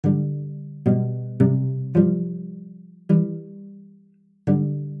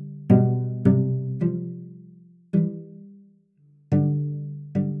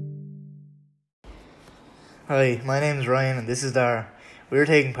Hi, my name is Ryan and this is Darragh. We are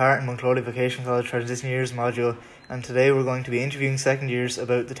taking part in Moncloa Vocational College Transition Years module, and today we're going to be interviewing second years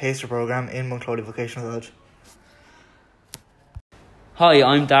about the taster programme in Moncloa Vocational College. Hi,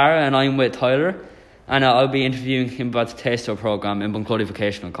 I'm Darragh and I'm with Tyler, and I'll be interviewing him about the taster programme in Moncloa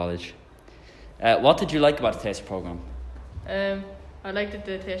Vocational College. What did you like about the taster programme? I liked that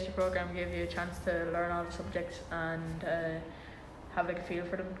the taster programme gave you a chance to learn all the subjects and have a feel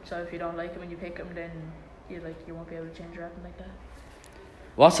for them. So if you don't like them when you pick them, then you won't be able to change or anything like that.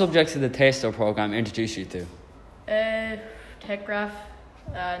 What subjects did the taster programme introduce you to? Tech graph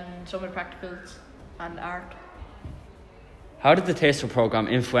and some of the practicals and art. How did the taster programme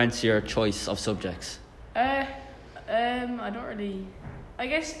influence your choice of subjects? I don't really. I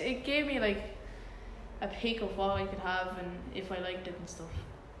guess it gave me a pick of what I could have and if I liked it and stuff.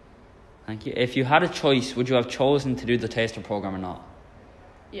 Thank you. If you had a choice, would you have chosen to do the taster programme or not?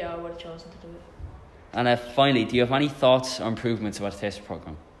 Yeah, I would have chosen to do it. And finally, do you have any thoughts or improvements about the taster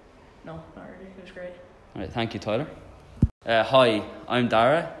programme? No, not really. It was great. All right, thank you, Tyler. Hi, I'm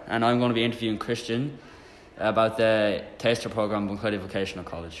Darragh, and I'm going to be interviewing Christian about the taster programme at Moncloa Vocational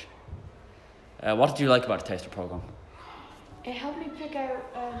College. What did you like about the taster programme? It helped me pick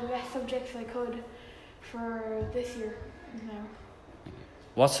out the best subjects I could for this year now.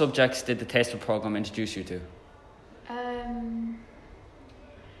 What subjects did the taster programme introduce you to?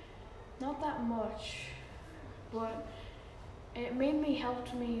 Not that much, but it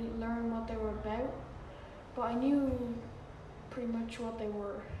helped me learn what they were about, but I knew pretty much what they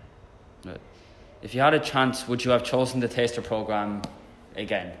were. Right. If you had a chance, would you have chosen the taster programme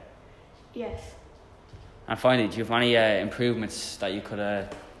again? Yes. And finally, do you have any improvements that you could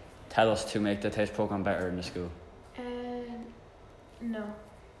tell us to make the taster programme better in the school? No.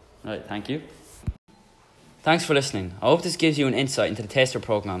 Right, thank you. Thanks for listening. I hope this gives you an insight into the taster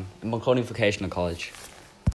programme in Moncloa Vocational College.